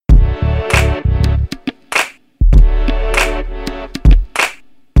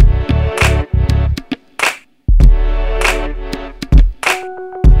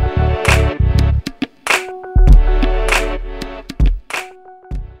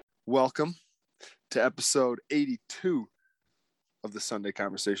welcome to episode 82 of the Sunday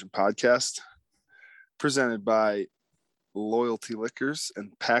Conversation podcast, presented by Loyalty Liquors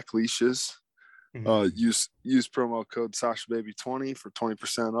and Pack Leashes. Use promo code SashaBaby20 for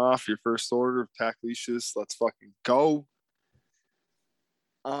 20% off your first order of Pack Leashes. Let's fucking go.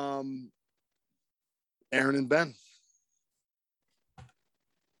 Aaron and Ben.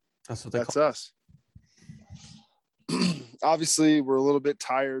 That's us. Obviously, we're a little bit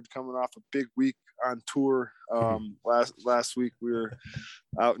tired coming off a big week on tour. Last week we were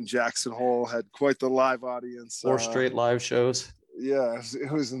out in Jackson Hole, had quite the live audience. 4 straight live shows. Yeah,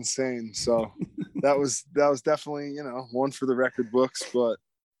 it was insane. So that was definitely, one for the record books. But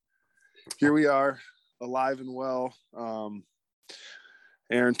here we are, alive and well.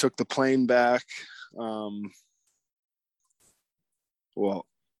 Aaron took the plane back.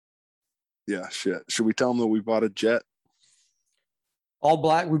 Yeah, shit. Should we tell him that we bought a jet? All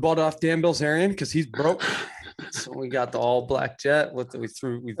black. We bought it off Dan Bilzerian because he's broke. So we got the all black jet. We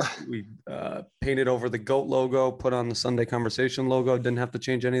painted over the GOAT logo, put on the Sunday Conversation logo. Didn't have to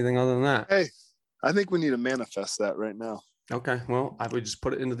change anything other than that. Hey, I think we need to manifest that right now. Okay, well, I would just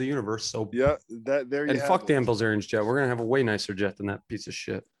put it into the universe. So yeah, there you and have fuck it. Dan Bilzerian's jet. We're gonna have a way nicer jet than that piece of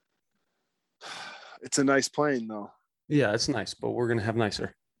shit. It's a nice plane, though. Yeah, it's nice, but we're gonna have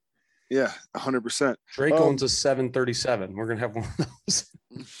nicer. Yeah, 100%. Drake owns a 737. We're gonna have one of those.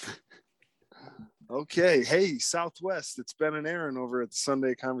 Okay. Hey, Southwest. It's Ben and Aaron over at the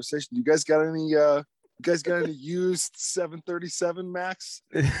Sunday Conversation. You guys got any used 737 Max?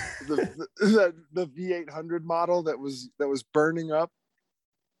 The V800 model that was burning up?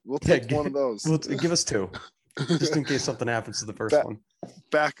 We'll take one of those. Give us 2. Just in case something happens to the first one.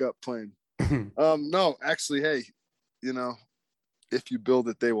 Backup plane. No, actually, hey, if you build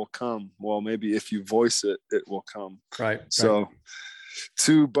it, they will come. Well, maybe if you voice it, it will come. Right. So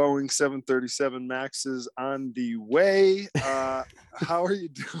 2 Boeing 737 Maxes on the way. How are you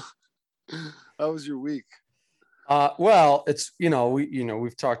doing? How was your week? Well, it's,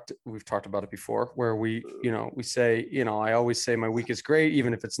 we've talked about it before where we say, I always say my week is great,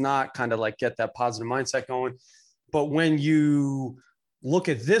 even if it's not, kind of like get that positive mindset going. But when you look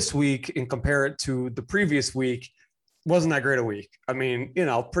at this week and compare it to the previous week, wasn't that great a week. I mean,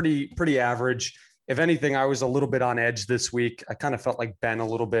 pretty average. If anything, I was a little bit on edge this week. I kind of felt like Ben a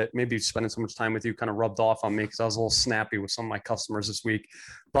little bit, maybe spending so much time with you kind of rubbed off on me because I was a little snappy with some of my customers this week.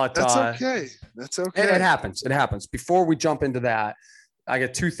 But that's okay. That's okay. It happens. It happens. Before we jump into that, I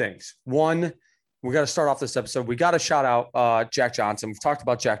got 2 things. One, we got to start off this episode. We got to shout out Jack Johnson. We've talked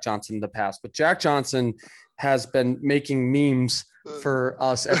about Jack Johnson in the past, but Jack Johnson has been making memes for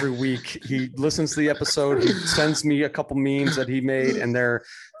us every week. He listens to the episode. He sends me a couple memes that he made, and they're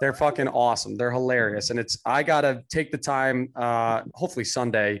fucking awesome. They're hilarious. And I got to take the time, hopefully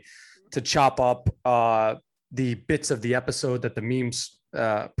Sunday, to chop up the bits of the episode that the memes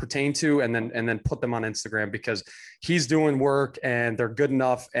pertain to, and then put them on Instagram because he's doing work and they're good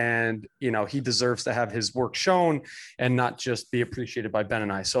enough, and he deserves to have his work shown and not just be appreciated by Ben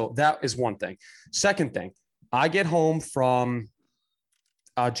and I. So that is one thing. Second thing, I get home from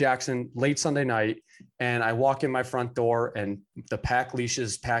Jackson late Sunday night, and I walk in my front door, and the Pack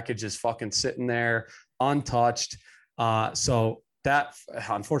Leashes package is fucking sitting there untouched. So that,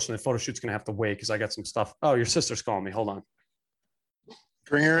 unfortunately, the photo shoot's gonna have to wait because I got some stuff. Oh, your sister's calling me. Hold on.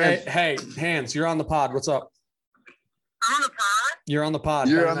 Bring her in. Hey, Hans, you're on the pod. What's up? I'm on the pod? You're on the pod.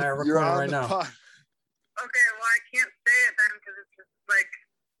 You're on right now. Pod. Okay, well, I can't say it then because it's just like,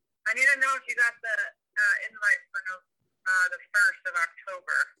 I need to know if you got the invite for the 1st of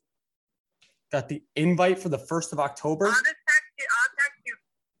October. Got the invite for the 1st of October? I'll text you.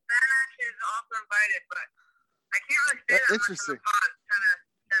 Ben actually is also invited, but I can't really say that much on the pod. It's kind of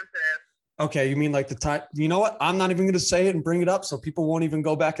sensitive. Okay, you mean like the time? You know what? I'm not even going to say it and bring it up, so people won't even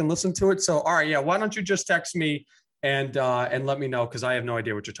go back and listen to it. So, all right, yeah. Why don't you just text me and let me know, because I have no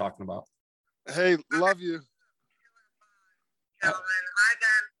idea what you're talking about. Hey, love you, gentlemen. Hi,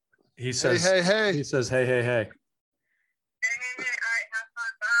 Ben. He says, hey. He says, hey. Hey. All right, have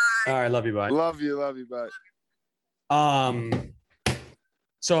fun. Bye. All right, love you. Bye. Love you. Bye.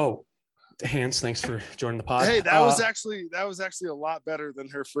 So, Hans, thanks for joining the pod. Hey, that was actually a lot better than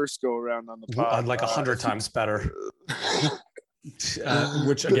her first go around on the pod. Like 100 times better.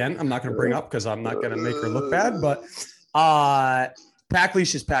 Which again, I'm not going to bring up because I'm not going to make her look bad. But Pack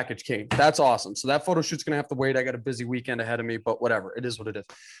Leashes package came. That's awesome. So that photo shoot's going to have to wait. I got a busy weekend ahead of me, but whatever. It is what it is.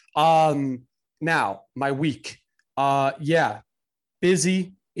 Now my week.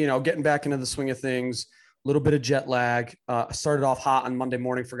 Busy. Getting back into the swing of things. A little bit of jet lag. Started off hot on Monday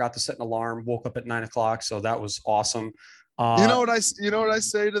morning, forgot to set an alarm, woke up at 9 o'clock. So that was awesome. You know what I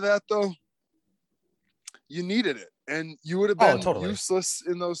say to that though? You needed it, and you would have been totally useless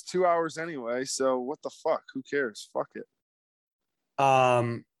in those 2 hours anyway. So what the fuck? Who cares? Fuck it.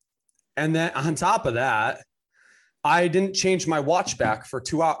 And then on top of that, I didn't change my watch back for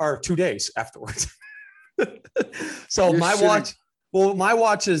 2 hours or 2 days afterwards. So You're my shitting. my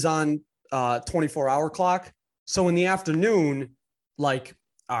watch is on 24-hour clock. So in the afternoon, like,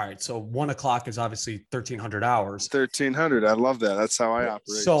 all right, so 1 o'clock is obviously 1,300 hours. 1,300. I love that. That's how I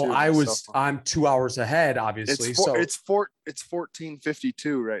operate. So too, I'm 2 hours ahead, obviously. It's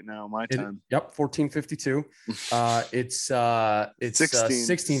 14:52 right now, my time. Yep, 14:52. It's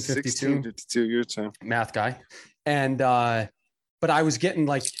 16:52 your time. Math guy. And but I was getting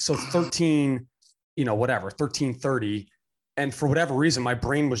like 13, 13:30. And for whatever reason, my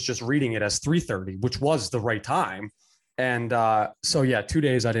brain was just reading it as 3:30, which was the right time. And so, yeah, 2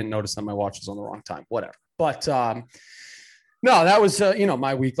 days I didn't notice that my watch was on the wrong time, whatever. But no, that was,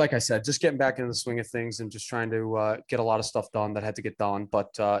 my week. Like I said, just getting back into the swing of things and just trying to get a lot of stuff done that had to get done.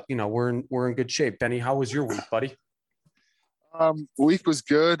 But, we're in good shape. Benny, how was your week, buddy? Week was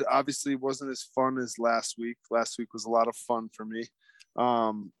good. Obviously, it wasn't as fun as last week. Last week was a lot of fun for me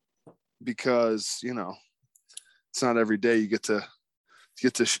because, it's not every day you get to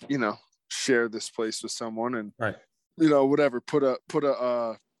share this place with someone and, right. Whatever, put a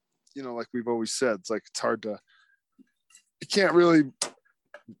like we've always said, it's like, it's hard to, you can't really,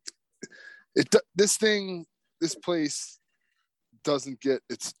 this place doesn't get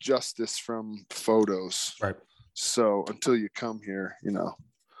its justice from photos. Right. So until you come here,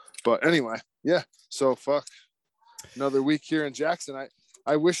 but anyway, yeah. So fuck another week here in Jackson.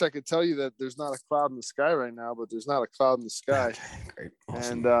 I wish I could tell you that there's not a cloud in the sky right now, but there's not a cloud in the sky. Okay, great.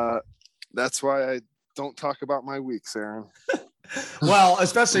 Awesome. And that's why I don't talk about my weeks, Aaron. Well,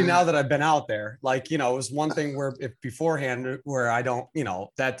 especially now that I've been out there, like, it was one thing where if beforehand where I don't,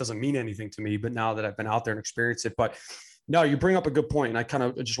 that doesn't mean anything to me, but now that I've been out there and experienced it, but no, you bring up a good point. And I kind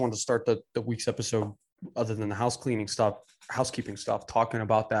of just wanted to start the week's episode, other than the housekeeping stuff, talking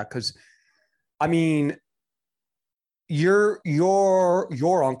about that. Cause I mean, your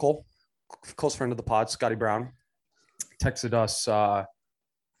uncle, close friend of the pod, Scotty Brown, texted us,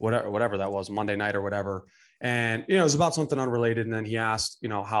 whatever that was, Monday night or whatever. And, it was about something unrelated. And then he asked,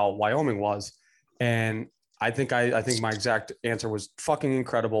 how Wyoming was. And I think my exact answer was fucking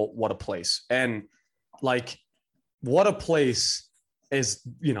incredible. What a place. And like, what a place is,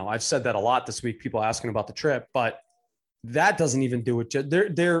 I've said that a lot this week, people asking about the trip, but that doesn't even do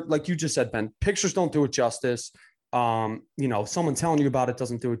it. They're like you just said, Ben, pictures don't do it justice. Someone telling you about it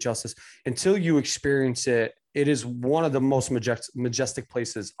doesn't do it justice until you experience it. It is one of the most majestic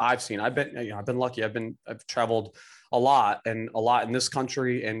places I've seen. I've been lucky. I've traveled a lot in this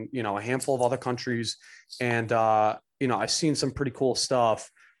country and, a handful of other countries. And, I've seen some pretty cool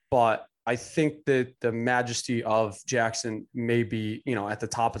stuff, but I think that the majesty of Jackson may be, at the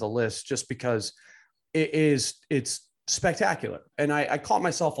top of the list just because it's spectacular. And I caught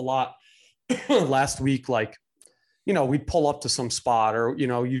myself a lot last week, like, we'd pull up to some spot or,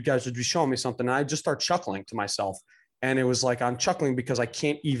 you guys would be showing me something. And I'd just start chuckling to myself. And it was like, I'm chuckling because I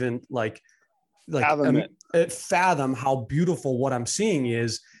can't even fathom how beautiful what I'm seeing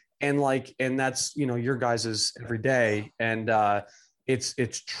is. And that's, your guys's every day. And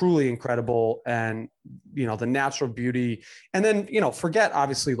it's truly incredible. And, the natural beauty, and then, forget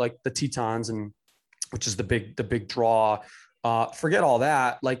obviously like the Tetons and which is the big draw. Forget all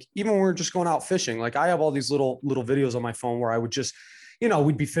that. Like even when we're just going out fishing, like I have all these little videos on my phone where I would just,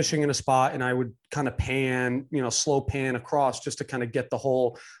 we'd be fishing in a spot and I would kind of pan, slow pan across just to kind of get the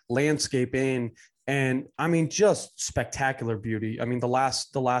whole landscape in. And I mean, just spectacular beauty. I mean, the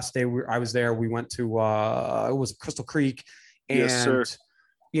last day I was there, we went to, it was Crystal Creek. And, yes, sir.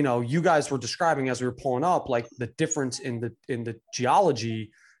 You guys were describing as we were pulling up, like the difference in the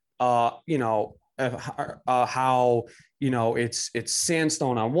geology, how, it's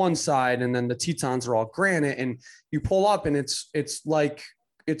sandstone on one side and then the Tetons are all granite, and you pull up and it's like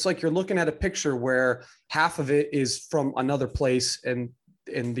you're looking at a picture where half of it is from another place and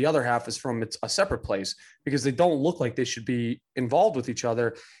the other half is from a separate place because they don't look like they should be involved with each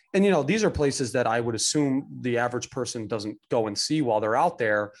other. And, these are places that I would assume the average person doesn't go and see while they're out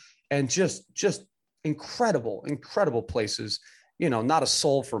there, and just incredible places. Not a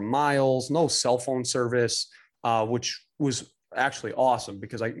soul for miles, no cell phone service, which was actually awesome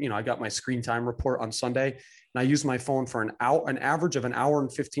because I got my screen time report on Sunday and I used my phone for an average of an hour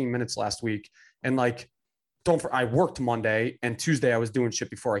and 15 minutes last week. And I worked Monday and Tuesday I was doing shit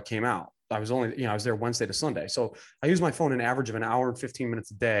before I came out. I was only, I was there Wednesday to Sunday. So I used my phone an average of an hour and 15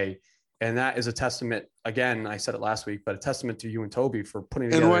 minutes a day. And that is a testament. Again, I said it last week, but a testament to you and Toby for putting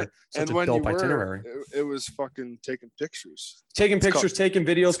together such a dope itinerary. It was fucking taking pictures, taking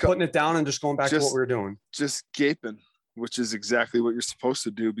videos, putting it down, and just going back to what we were doing. Just gaping, which is exactly what you're supposed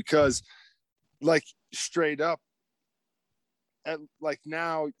to do, because like straight up, like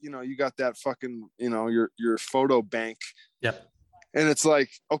now, you got that fucking, your photo bank. Yep. And it's like,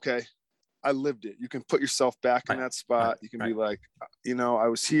 okay, I lived it. You can put yourself back in that spot. You can be like, I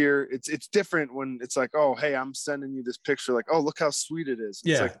was here. It's different when it's like, oh, hey, I'm sending you this picture. Like, oh, look how sweet it is.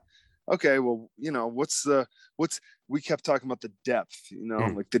 It's like, okay, well, we kept talking about the depth,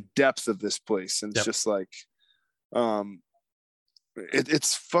 like the depth of this place. And it's just like,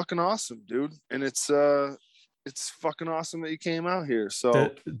 it's fucking awesome, dude. And it's fucking awesome that you came out here.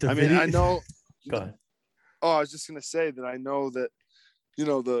 So, I know. Go ahead. Oh, I was just going to say that I know that,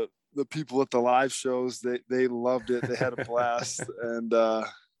 the people at the live shows, they loved it. They had a blast. And, I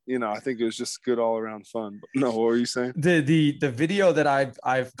think it was just good all around fun. But no, what were you saying? The video that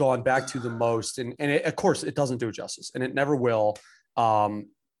I've gone back to the most, and of course it doesn't do it justice, and it never will. And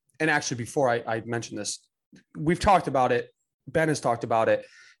actually, before I mention this, we've talked about it. Ben has talked about it,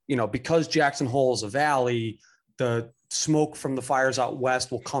 because Jackson Hole is a valley, the smoke from the fires out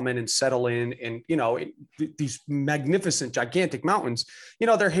west will come in and settle in, and these magnificent, gigantic mountains,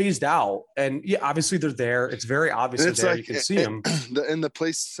 they're hazed out, and obviously they're there. It's very obvious there. Like, you can see them, and the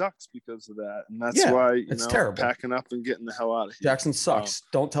place sucks because of that, and that's why it's terrible. Packing up and getting the hell out of here. Jackson sucks.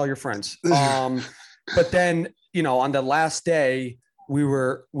 Don't tell your friends. But then on the last day, we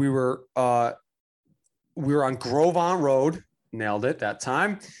were on Grovon Road. Nailed it that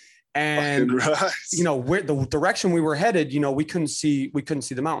time. And where the direction we were headed, we couldn't see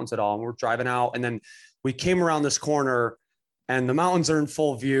the mountains at all. And we're driving out, and then we came around this corner, and the mountains are in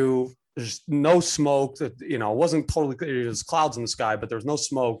full view. There's no smoke. It wasn't totally clear. There's clouds in the sky, but there's no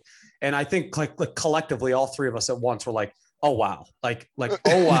smoke. And I think like collectively, all three of us at once were like, oh wow,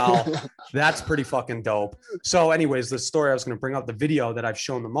 oh wow, that's pretty fucking dope. So anyways, the story I was going to bring up, the video that I've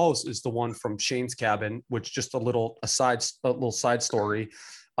shown the most is the one from Shane's cabin, which just a little side story.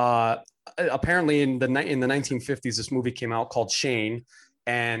 Apparently in the 1950s, this movie came out called Shane,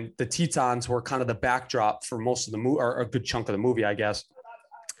 and the Tetons were kind of the backdrop for most of the movie, or a good chunk of the movie, I guess.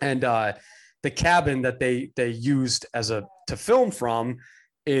 And the cabin that they used to film from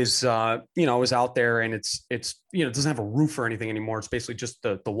is is out there, and it's it doesn't have a roof or anything anymore. It's basically just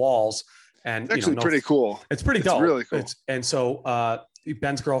the walls, and it's actually pretty cool. It's pretty dope. It's really cool. And so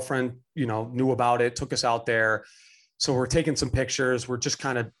Ben's girlfriend knew about it, took us out there. So we're taking some pictures. We're just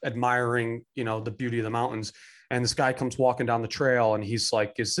kind of admiring, the beauty of the mountains. And this guy comes walking down the trail, and he's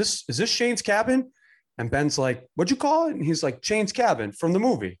like, is this Shane's cabin? And Ben's like, what'd you call it? And he's like, Shane's cabin from the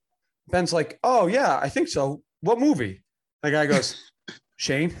movie. Ben's like, oh yeah, I think so. What movie? The guy goes,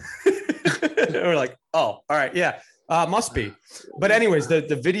 Shane. We're like, oh, all right. Yeah, must be. But anyways,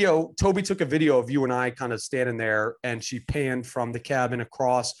 the video, Toby took a video of you and I kind of standing there, and she panned from the cabin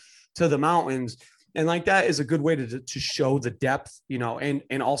across to the mountains. And like, that is a good way to show the depth,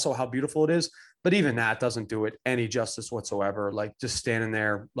 and also how beautiful it is. But even that doesn't do it any justice whatsoever. Like, just standing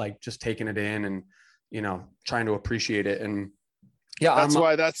there, like just taking it in and, trying to appreciate it. And yeah, that's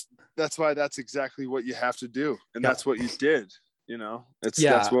why that's exactly what you have to do. And that's what you did,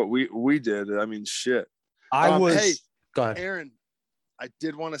 that's what we did. I mean, shit. Hey, go ahead. Aaron, I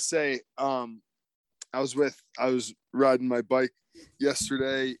did want to say, I was riding my bike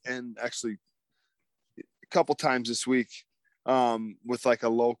yesterday, and actually couple times this week with like a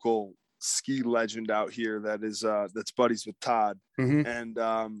local ski legend out here that's buddies with Todd. Mm-hmm.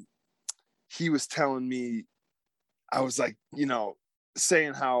 And he was telling me, I was like,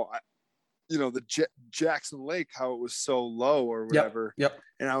 saying how the Jackson Lake, how it was so low or whatever. Yep.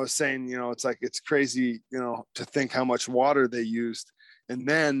 And I was saying, it's like, it's crazy, to think how much water they used. And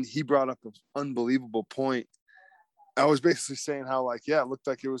then he brought up an unbelievable point. I was basically saying how, like, it looked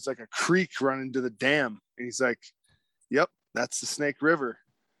like it was like a creek running to the dam. And he's like, yep, that's the Snake River.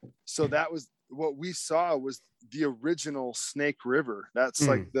 So that was what we saw, was the original Snake River. That's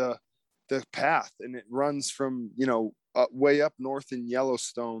like the path. And it runs from, way up north in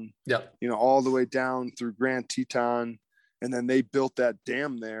Yellowstone, all the way down through Grand Teton. And then they built that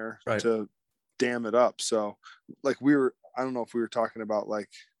dam there to dam it up. So like I don't know if we were talking about, like,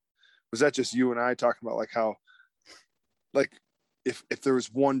 was that just you and I talking about like how, like, if there was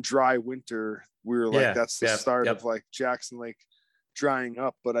one dry winter, we were like, that's the start of like Jackson Lake drying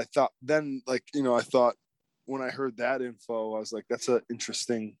up. But I thought then, like, I thought when I heard that info, I was like, that's an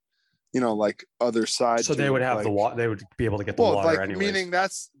interesting, like, other side. So they would have, like, the water, they would be able to get the water, like, anyways. Meaning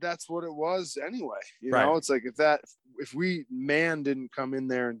that's what it was anyway. It's like, if if we man didn't come in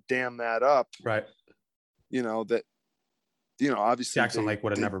there and dam that up, right. that, obviously Jackson Lake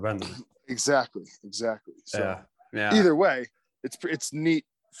would have never been there. Exactly. So Yeah. Either way, it's neat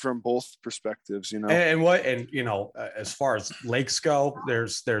from both perspectives, And as far as lakes go,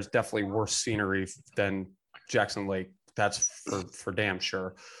 there's definitely worse scenery than Jackson Lake. That's for damn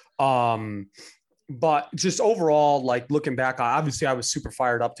sure. But just overall, like looking back, obviously I was super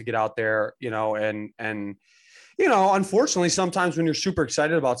fired up to get out there, and unfortunately, sometimes when you're super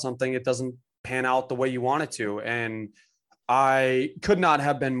excited about something, it doesn't pan out the way you want it to. And I could not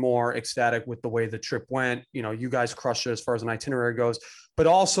have been more ecstatic with the way the trip went. You guys crushed it as far as an itinerary goes, but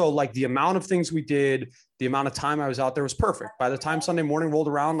also like the amount of things we did, the amount of time I was out there was perfect. By the time Sunday morning rolled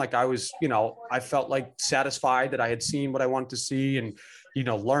around, like I was, I felt like satisfied that I had seen what I wanted to see and,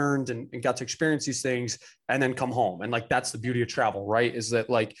 learned and got to experience these things and then come home. And like, that's the beauty of travel, right? Is that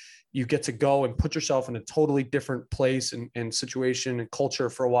like, you get to go and put yourself in a totally different place and situation and culture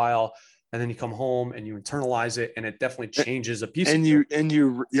for a while. And then you come home and you internalize it, and it definitely changes a piece. And you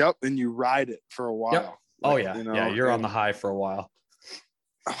ride it for a while. Yep. Oh yeah. You're on the high for a while.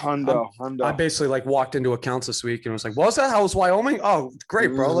 Hundo. I basically like walked into accounts this week and was like, "Was that? How was Wyoming? Oh,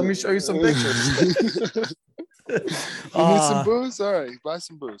 great, bro. Let me show you some pictures." You need some booze? All right, buy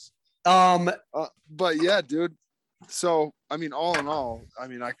some booze. But yeah, dude. So I mean, all in all, I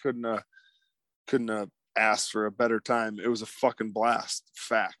couldn't have asked for a better time. It was a fucking blast.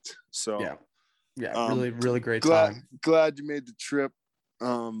 Fact. So yeah, really, really great time. Glad you made the trip.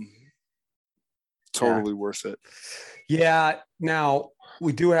 Totally worth it. Yeah. Now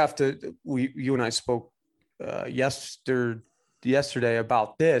we do have to. You and I spoke yesterday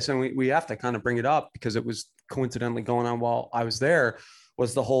about this, and we have to kind of bring it up because it was coincidentally going on while I was there.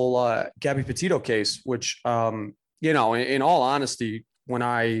 Was the whole Gabby Petito case, which in all honesty, when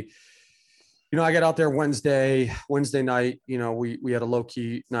I got out there Wednesday night, we had a low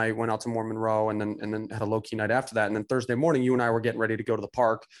key night, went out to Moore Monroe and then had a low key night after that. And then Thursday morning, you and I were getting ready to go to the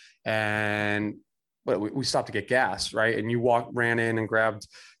park and we stopped to get gas. Right. And you ran in and grabbed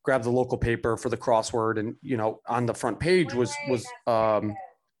the local paper for the crossword. And, on the front page was an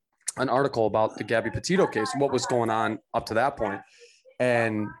article about the Gabby Petito case, what was going on up to that point.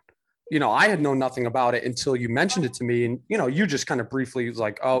 And, I had known nothing about it until you mentioned it to me. And, you just kind of briefly was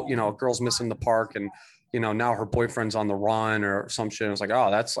like, oh, a girl's missing the park and, now her boyfriend's on the run or some shit. I was like,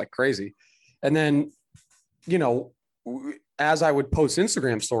 oh, that's like crazy. And then, as I would post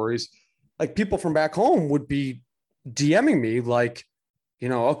Instagram stories, like people from back home would be DMing me like,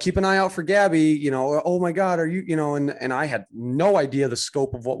 oh, keep an eye out for Gabby, oh my God, are you, and I had no idea the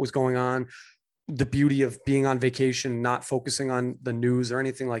scope of what was going on. The beauty of being on vacation, not focusing on the news or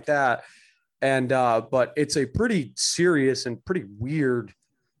anything like that. And, but it's a pretty serious and pretty weird,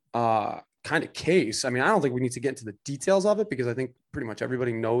 kind of case. I mean, I don't think we need to get into the details of it because I think pretty much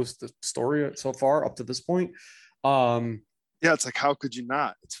everybody knows the story so far up to this point. Yeah. It's like, how could you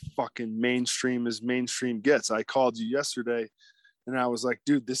not? It's fucking mainstream as mainstream gets. I called you yesterday and I was like,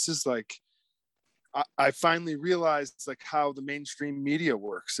 dude, this is like, I finally realized like how the mainstream media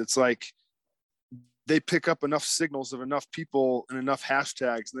works. It's like, they pick up enough signals of enough people and enough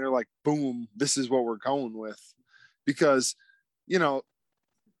hashtags and they're like, boom, this is what we're going with. Because,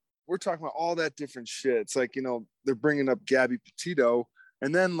 we're talking about all that different shit. It's like, they're bringing up Gabby Petito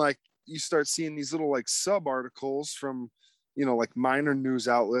and then like you start seeing these little like sub articles from, like minor news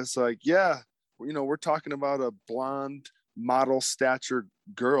outlets. Like, yeah, we're talking about a blonde model stature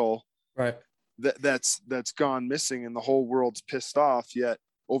girl. Right. That's gone missing and the whole world's pissed off. Yet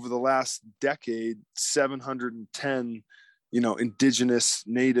over the last decade, 710, indigenous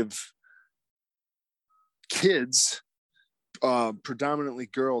native kids, predominantly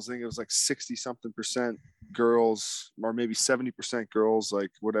girls. I think it was like 60 something percent girls, or maybe 70% girls, like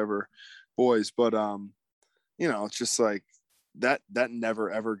whatever, boys. But it's just like that never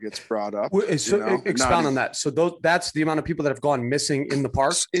ever gets brought up. So expound on that. So that's the amount of people that have gone missing in the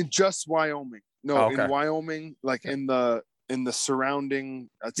park in just Wyoming. No, in Wyoming, like in the surrounding,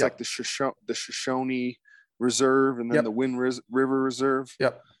 it's like the Shoshone Reserve and then the Wind River Reserve.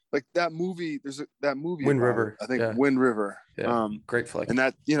 Yep. Like that movie, there's that movie. Wind River. I think Wind River. Yeah. Great flick. And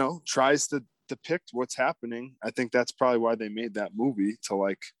that, tries to depict what's happening. I think that's probably why they made that movie to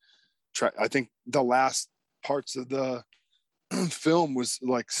like try. I think the last parts of the film was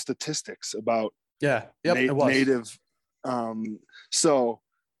like statistics about native. So,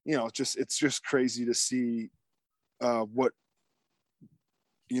 it's just crazy to see what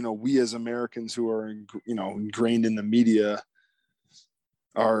we as Americans who are ingrained in the media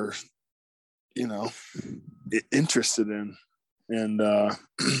are interested in. And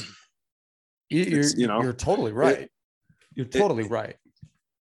you're totally right. You're totally right.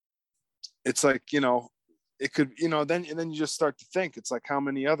 It's like, it could, then you just start to think, it's like, how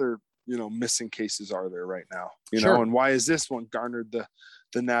many other, missing cases are there right now, Sure. and why is this one garnered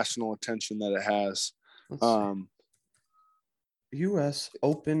the national attention that it has? U.S.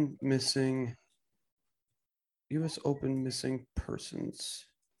 Open missing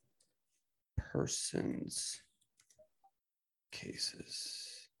persons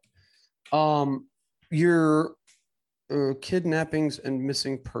cases. Your kidnappings and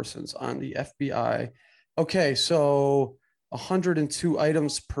missing persons on the FBI. Okay, so 102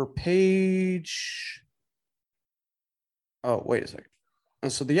 items per page. Oh, wait a second. And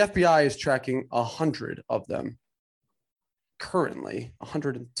so the FBI is tracking 100 of them. Currently,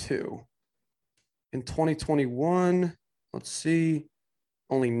 102. In 2021, let's see,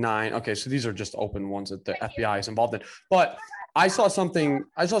 only 9. Okay, so these are just open ones that the FBI is involved in. But I saw something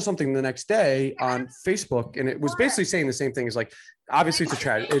the next day on Facebook, and it was basically saying the same thing. It's like, obviously it's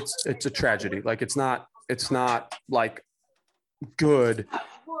a tragedy. Like it's not like good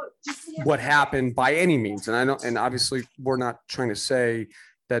what happened by any means. And obviously we're not trying to say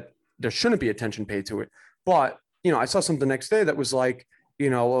that there shouldn't be attention paid to it. But, I saw something the next day that was like, a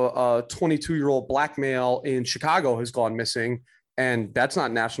 22-year-old black male in Chicago has gone missing, and that's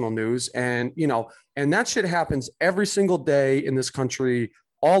not national news. And, and that shit happens every single day in this country,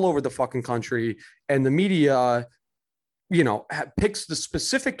 all over the fucking country. And the media, picks the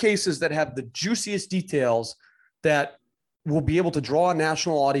specific cases that have the juiciest details that will be able to draw a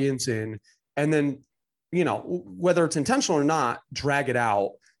national audience in. And then, whether it's intentional or not, drag it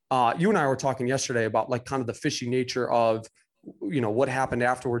out. You and I were talking yesterday about like kind of the fishy nature of, what happened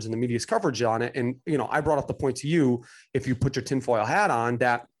afterwards in the media's coverage on it. And, I brought up the point to you, if you put your tinfoil hat on,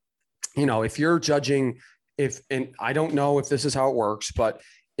 that, if you're judging, and I don't know if this is how it works, but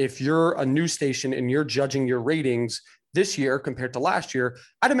if you're a news station and you're judging your ratings this year compared to last year,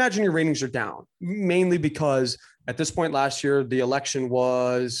 I'd imagine your ratings are down, mainly because at this point last year, the election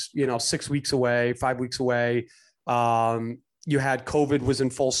was, 6 weeks away, 5 weeks away. You had COVID was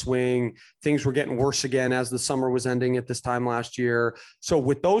in full swing. Things were getting worse again as the summer was ending at this time last year. So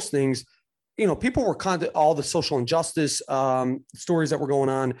with those things, people were all the social injustice stories that were going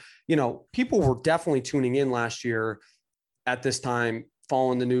on, people were definitely tuning in last year at this time,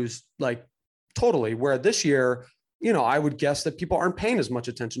 following the news, like totally, where this year, I would guess that people aren't paying as much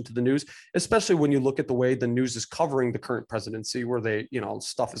attention to the news, especially when you look at the way the news is covering the current presidency, where they,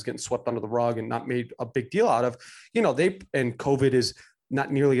 stuff is getting swept under the rug and not made a big deal out of, and COVID is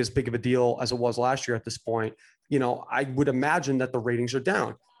not nearly as big of a deal as it was last year at this point. I would imagine that the ratings are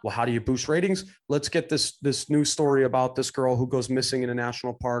down. Well, how do you boost ratings? Let's get this news story about this girl who goes missing in a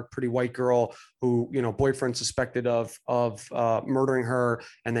national park, pretty white girl who, boyfriend suspected of murdering her.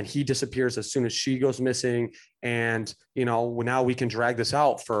 And then he disappears as soon as she goes missing. And, now we can drag this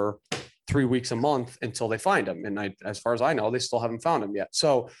out for 3 weeks a month until they find him. And as far as I know, they still haven't found him yet.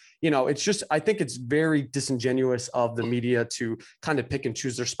 So, it's just, I think it's very disingenuous of the media to kind of pick and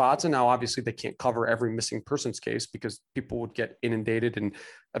choose their spots. And now obviously they can't cover every missing persons case because people would get inundated and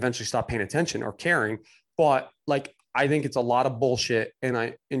eventually stop paying attention or caring. But like, I think it's a lot of bullshit. And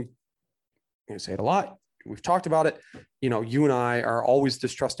I'm going to say it a lot. We've talked about it. You and I are always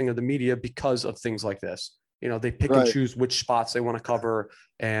distrusting of the media because of things like this. They pick and choose which spots they want to cover,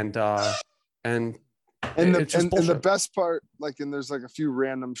 and the best part, like, and there's like a few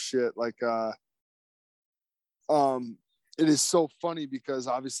random shit, like, it is so funny because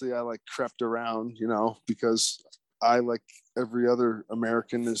obviously I like crept around, because I, like every other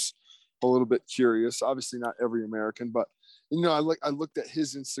American, is a little bit curious. Obviously not every American, but I looked at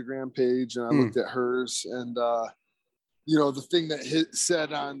his Instagram page and I looked at hers, and the thing that he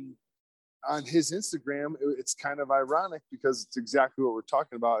said on his Instagram, it's kind of ironic because it's exactly what we're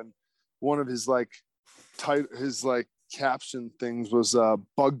talking about. And one of his caption things was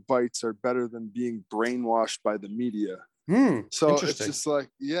bug bites are better than being brainwashed by the media. So it's just like,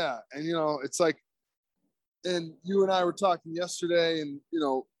 yeah. And, it's like, and you and I were talking yesterday and,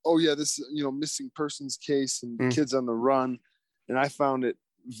 oh yeah, this, missing persons case and kids on the run. And I found it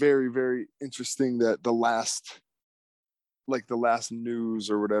very, very interesting that the last news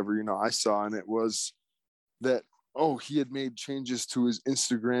or whatever, I saw, and it was that, he had made changes to his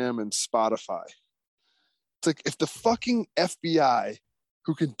Instagram and Spotify. It's like, if the fucking FBI,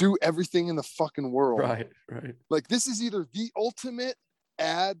 who can do everything in the fucking world, right. Like, this is either the ultimate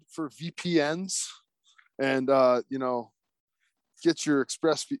ad for VPNs and, get your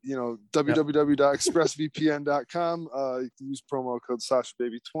www.expressvpn.com. You can use promo code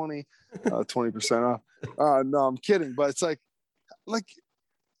SashaBaby20, 20% off. No, I'm kidding. But it's like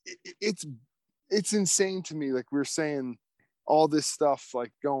it's it's insane to me. Like we were saying, all this stuff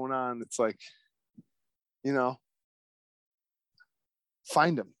like going on. It's like, you know,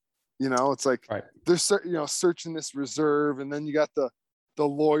 find them. You know, it's like right. they're searching this reserve, and then you got the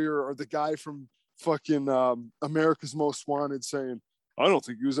lawyer or the guy from fucking America's Most Wanted saying, I don't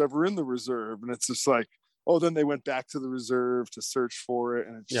think he was ever in the reserve. And it's just like, oh, then they went back to the reserve to search for it.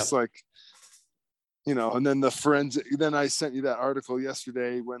 And it's just like, you know, and then the forensic, then I sent you that article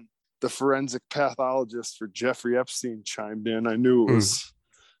yesterday when the forensic pathologist for Jeffrey Epstein chimed in. I knew it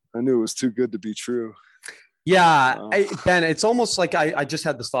was too good to be true. Yeah, Ben, it's almost like I just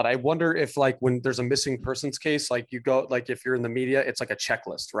had this thought. I wonder if like when there's a missing persons case, like you go, like if you're in the media, it's like a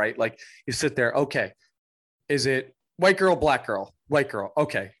checklist, right? Like you sit there, okay, is it white girl, black girl, white girl?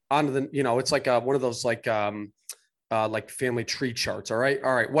 Okay, on to the, you know, it's like one of those like family tree charts. All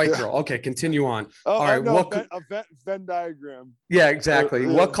right, white girl. Okay, continue on. Oh, all right, a Venn diagram. Yeah, exactly.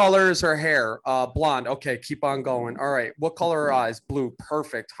 What color is her hair? Blonde. Okay, keep on going. All right, what color are her eyes? Blue.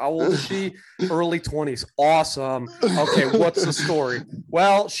 Perfect. How old is she? Early 20s. Awesome. Okay, what's the story?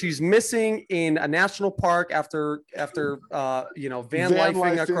 Well, she's missing in a national park after van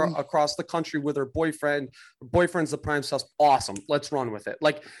lifing across the country with her boyfriend. Her boyfriend's the prime suspect. Awesome. Let's run with it.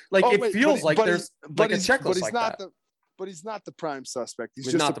 It feels like there's like a checklist like that. But he's not the prime suspect.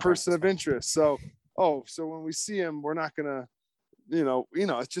 He's just a person of interest. So when we see him, we're not gonna,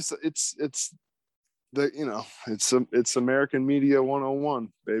 it's American media 101,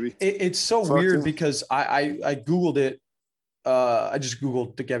 baby. It's so weird because I Googled it. I just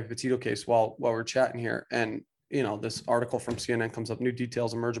Googled the Gabby Petito case while we're chatting here. And, this article from CNN comes up. New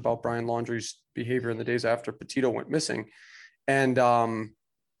details emerge about Brian Laundrie's behavior in the days after Petito went missing. And,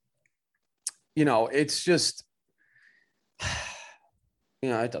 it's just,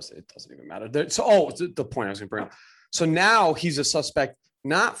 it doesn't even matter. The point I was going to bring up. So now he's a suspect,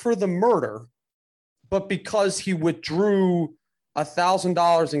 not for the murder, but because he withdrew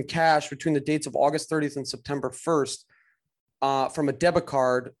 $1,000 in cash between the dates of August 30th and September 1st from a debit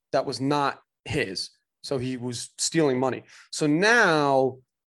card that was not his. So he was stealing money. So now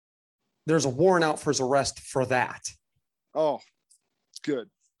there's a warrant out for his arrest for that. Oh, good.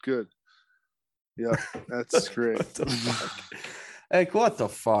 Yeah, that's great. What the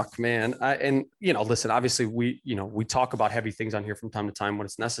fuck, man? Listen, obviously we talk about heavy things on here from time to time when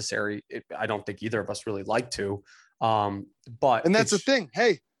it's necessary. I don't think either of us really like to. And that's the thing.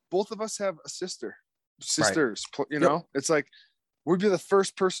 Hey, both of us have a sisters, right. It's like, we'd be the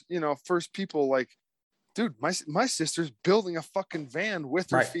first person, first people like, dude, my sister's building a fucking van with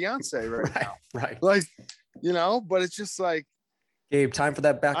her fiance right now. Right. Like, but it's just like, Gabe, time for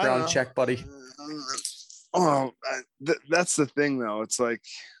that background check, buddy. That's the thing though. It's like,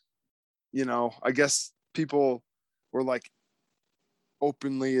 I guess people were like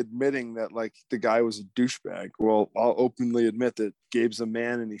openly admitting that like the guy was a douchebag. Well, I'll openly admit that Gabe's a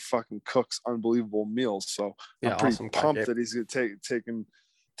man and he fucking cooks unbelievable meals. So I'm pretty pumped that he's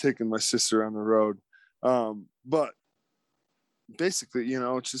taking my sister on the road. But basically,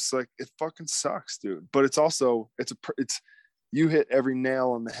 it's just like, it fucking sucks, dude. But it's also, you hit every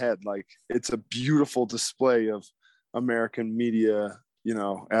nail on the head. Like, it's a beautiful display of American media,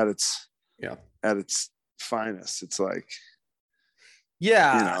 at its finest. It's like,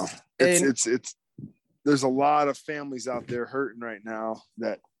 it's there's a lot of families out there hurting right now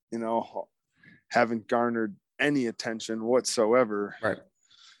that, haven't garnered any attention whatsoever. Right.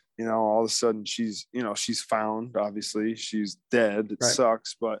 All of a sudden she's found, obviously she's dead. It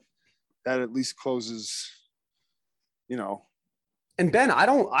sucks, but that at least closes, And Ben, I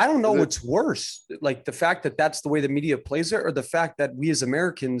don't know what's worse, like the fact that that's the way the media plays it, or the fact that we as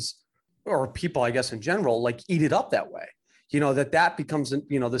Americans, or people, I guess in general, like eat it up that way. That becomes,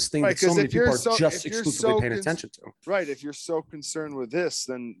 this thing that so many people are just exclusively paying attention to. Right. If you're so concerned with this,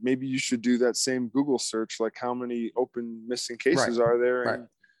 then maybe you should do that same Google search, like how many open missing cases are there, and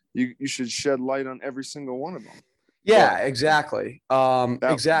you should shed light on every single one of them. Yeah, exactly.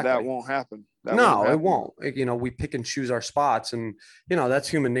 Exactly. That won't happen. It won't. We pick and choose our spots, and that's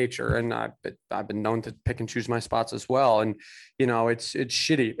human nature. And I've been known to pick and choose my spots as well. And it's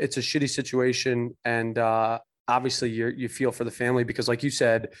shitty. It's a shitty situation. And obviously, you feel for the family because, like you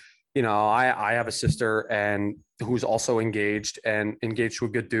said, I have a sister and who's also engaged to a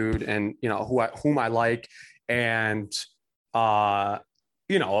good dude, and whom I like, and of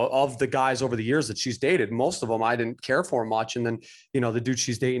the guys over the years that she's dated, most of them I didn't care for much. And then, the dude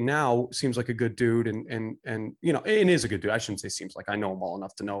she's dating now seems like a good dude and is a good dude. I shouldn't say seems like, I know him well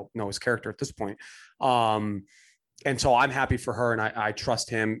enough to know his character at this point. And so I'm happy for her, and I trust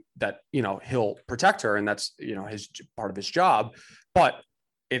him that, he'll protect her, and that's, his part of his job. But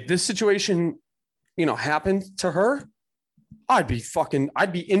if this situation happened to her, I'd be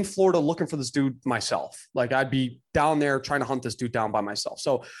in Florida looking for this dude myself. Like I'd be down there trying to hunt this dude down by myself.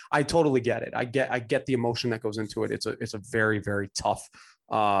 So I totally get it. I get the emotion that goes into it. It's a very, very tough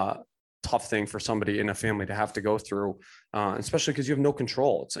thing for somebody in a family to have to go through, especially because you have no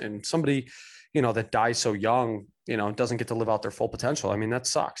control. And somebody, that dies so young, doesn't get to live out their full potential. I mean, that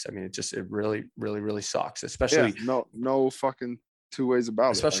sucks. I mean, it really, really, really sucks, especially no fucking two ways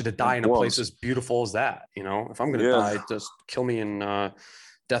about especially to die in a place as beautiful as that. If I'm going to die, just kill me in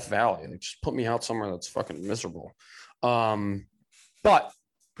Death Valley. Like, just put me out somewhere that's fucking miserable. But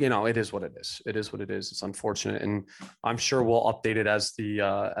it is what it is. It is what it is. It's unfortunate. And I'm sure we'll update it as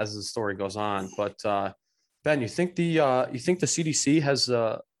the story goes on. But Ben, you think the CDC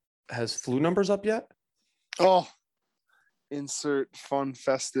has flu numbers up yet? Oh, insert fun,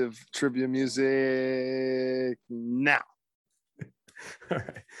 festive trivia music now. All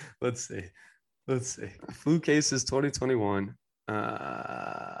right, let's see. Flu cases 2021.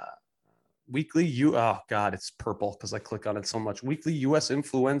 Weekly oh God, it's purple because I click on it so much. Weekly U.S.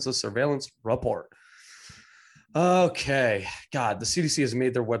 influenza surveillance report. Okay, God, the CDC has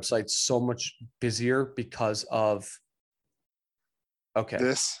made their website so much busier because of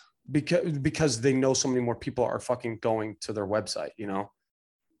this. Because they know so many more people are fucking going to their website.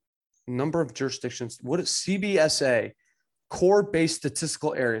 Number of jurisdictions. What is CBSA? Core-based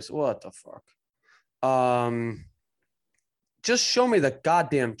statistical areas. What the fuck? Just show me the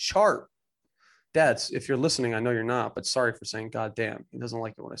goddamn chart. Dads, if you're listening, I know you're not, but sorry for saying goddamn. He doesn't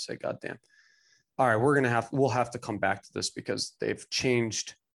like it when I say goddamn. All right, we'll have to come back to this because they've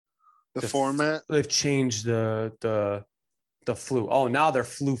changed the format. They've changed the flu. Oh, now they're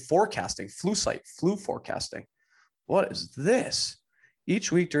flu forecasting, flu forecasting. What is this?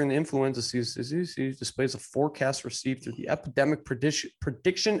 Each week during the influenza season, displays a forecast received through the Epidemic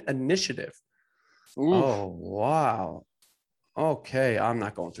Prediction Initiative. Ooh. Oh, wow. Okay, I'm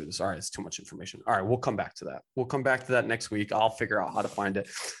not going through this. All right, it's too much information. All right, we'll come back to that. We'll come back to that next week. I'll figure out how to find it.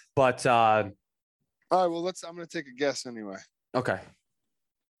 But all right, well, I'm going to take a guess anyway. Okay.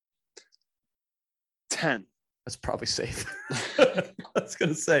 10. That's probably safe. I was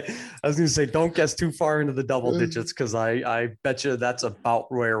gonna say, don't guess too far into the double digits because I bet you that's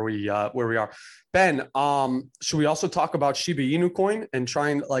about where we are. Ben, should we also talk about Shiba Inu coin and try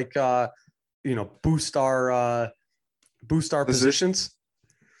and boost our positions?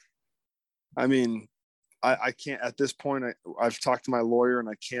 I mean, I can't at this point. I've talked to my lawyer and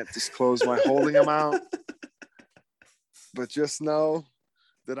I can't disclose my holding amount, but just know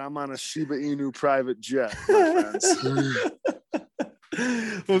that I'm on a Shiba Inu private jet, my friends.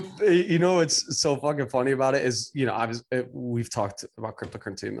 Well, it's so fucking funny about it is, we've talked about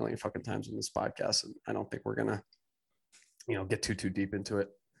cryptocurrency a million fucking times in this podcast, and I don't think we're gonna, get too deep into it.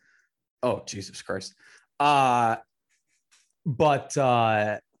 Oh, Jesus Christ. But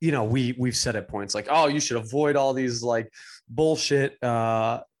we've said at points like, oh, you should avoid all these like bullshit,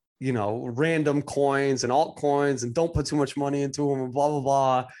 random coins and altcoins and don't put too much money into them and blah, blah,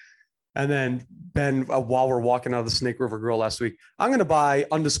 blah. And then Ben, while we're walking out of the Snake River Grill last week, I'm going to buy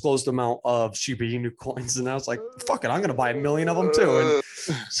undisclosed amount of Shiba Inu coins. And I was like, fuck it, I'm going to buy 1 million of them too. And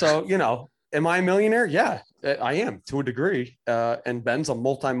so, am I a millionaire? Yeah, I am to a degree. And Ben's a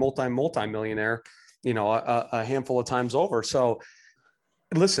multi-millionaire, a handful of times over. So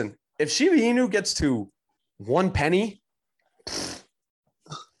listen, if Shiba Inu gets to 1 penny,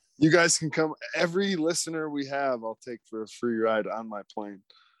 you guys can come. Every listener we have, I'll take for a free ride on my plane.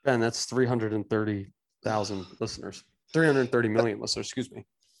 Ben, that's 330,000 listeners. 330 million listeners, excuse me.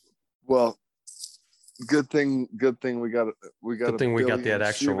 Well, good thing we got good thing we got that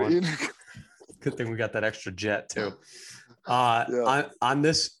extra one. Good thing we got that extra jet too. On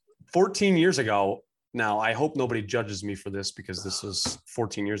this 14 years ago. Now, I hope nobody judges me for this because this was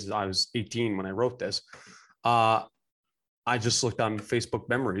 14 years. I was 18 when I wrote this. I just looked on Facebook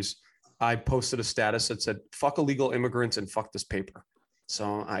memories. I posted a status that said, fuck illegal immigrants and fuck this paper.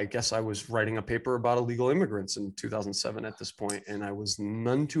 So I guess I was writing a paper about illegal immigrants in 2007 at this point, and I was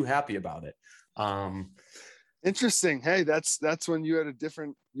none too happy about it. Interesting. Hey, that's when you had a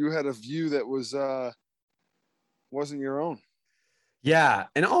view that wasn't your own. Yeah.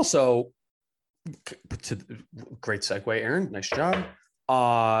 And also, great segue, Aaron. Nice job.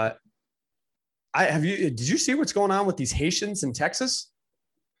 Did you see what's going on with these Haitians in Texas?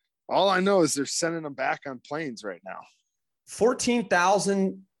 All I know is they're sending them back on planes right now.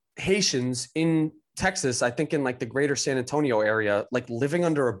 14,000 Haitians in Texas, I think in like the greater San Antonio area, like living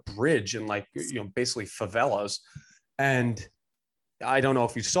under a bridge in like, basically favelas. And I don't know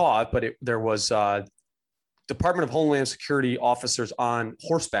if you saw it, but there was Department of Homeland Security officers on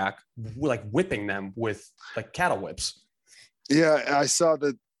horseback, like whipping them with like cattle whips. Yeah, I saw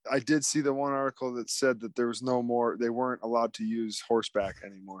that. I did see the one article that said that there was no more. They weren't allowed to use horseback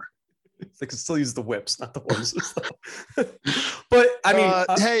anymore. They can still use the whips, not the horses. But I mean,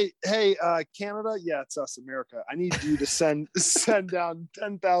 hey, Canada, yeah, it's us, America. I need you to send down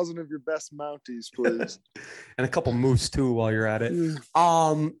 10,000 of your best Mounties, please, and a couple moose too while you're at it.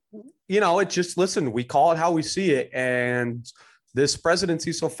 It just listen. We call it how we see it, and this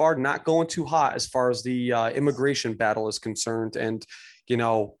presidency so far not going too hot as far as the immigration battle is concerned, and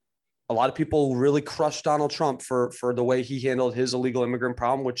a lot of people really crushed Donald Trump for the way he handled his illegal immigrant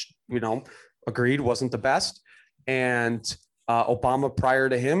problem, which, agreed wasn't the best. And Obama prior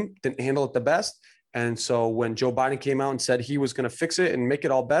to him didn't handle it the best. And so when Joe Biden came out and said he was going to fix it and make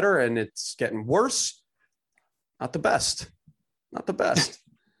it all better, and it's getting worse, not the best.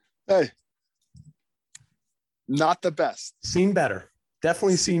 Hey, not the best. Seen better.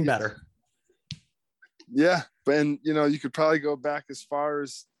 Definitely seen better. Yeah. And, you could probably go back as far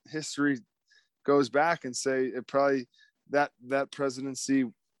as history goes back and say it probably that presidency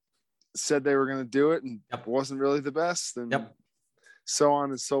said they were going to do it and wasn't really the best, and so on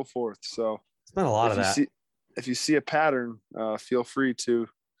and so forth. So it's been a lot of that. If you see a pattern, feel free to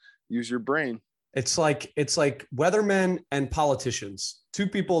use your brain. It's like weathermen and politicians, two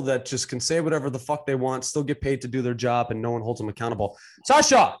people that just can say whatever the fuck they want, still get paid to do their job, and no one holds them accountable.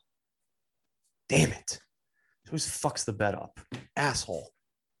 Sasha, damn it. Who's fucks the bed up? Asshole.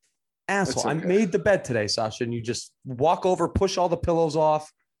 Okay. I made the bed today, Sasha, and you just walk over, push all the pillows off.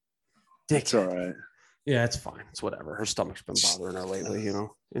 Dick. It's all right. Yeah, it's fine. It's whatever. Her stomach's been bothering her lately,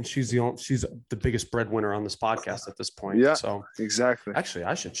 and she's the biggest breadwinner on this podcast at this point. Yeah, so exactly. Actually,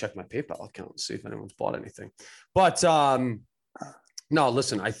 I should check my PayPal account and see if anyone's bought anything. But no,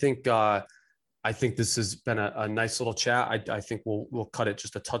 listen, I think this has been a nice little chat. I think we'll cut it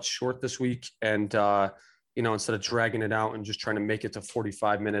just a touch short this week, and instead of dragging it out and just trying to make it to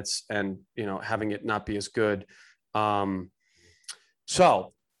 45 minutes and, having it not be as good.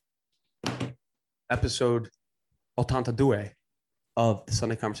 So episode 82 of the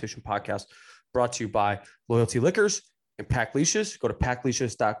Sunday Conversation podcast brought to you by Loyalty Liquors and Pack Leashes. Go to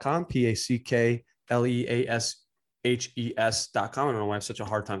packleashes.com, PACKLEASHES.com. I don't know why I have such a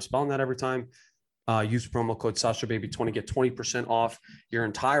hard time spelling that every time. Use promo code SashaBaby20, get 20% off your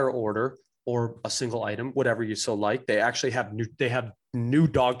entire order or a single item, whatever you so like. They actually have new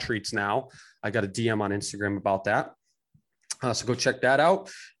dog treats now. I got a DM on Instagram about that. So go check that out.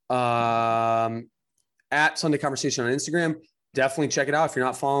 At Sunday Conversation on Instagram. Definitely check it out. If you're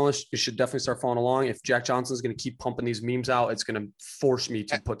not following us, you should definitely start following along. If Jack Johnson's going to keep pumping these memes out, it's going to force me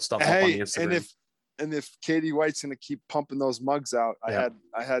to put stuff up on the Instagram. And if Katie White's going to keep pumping those mugs out, I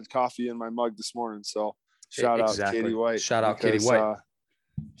had coffee in my mug this morning. So shout out Katie White. Shout out Katie White.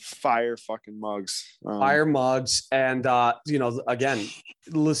 Fire fucking mugs. Fire mugs. And, again,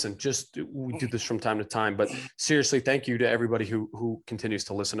 listen, we do this from time to time, but seriously, thank you to everybody who continues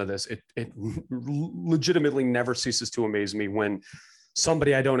to listen to this. It legitimately never ceases to amaze me when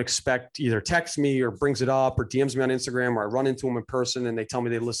somebody I don't expect either texts me or brings it up or DMs me on Instagram, or I run into them in person and they tell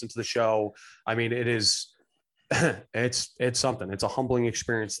me they listen to the show. I mean, it is, it's something. It's a humbling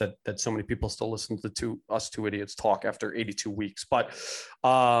experience that so many people still listen to us two idiots talk after 82 weeks, but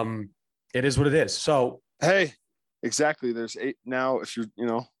it is what it is. So, hey, exactly. There's 8 now. If you're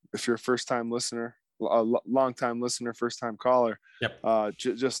a first time listener, a long time listener, first time caller,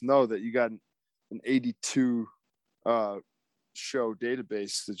 just know that you got an 82 show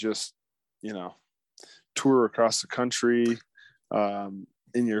database to just, tour across the country,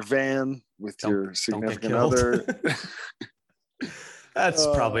 in your van with your significant other. That's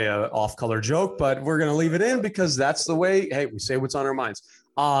probably an off-color joke, but we're going to leave it in because that's the way, hey, we say what's on our minds.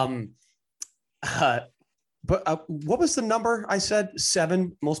 But what was the number I said?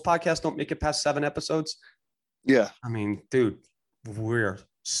 7. Most podcasts don't make it past 7 episodes. Yeah. I mean, dude, we're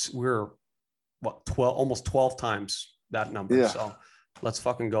what, 12, almost 12 times that number. Yeah. So let's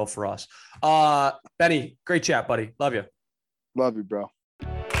fucking go for us. Benny, great chat, buddy. Love you. Love you, bro.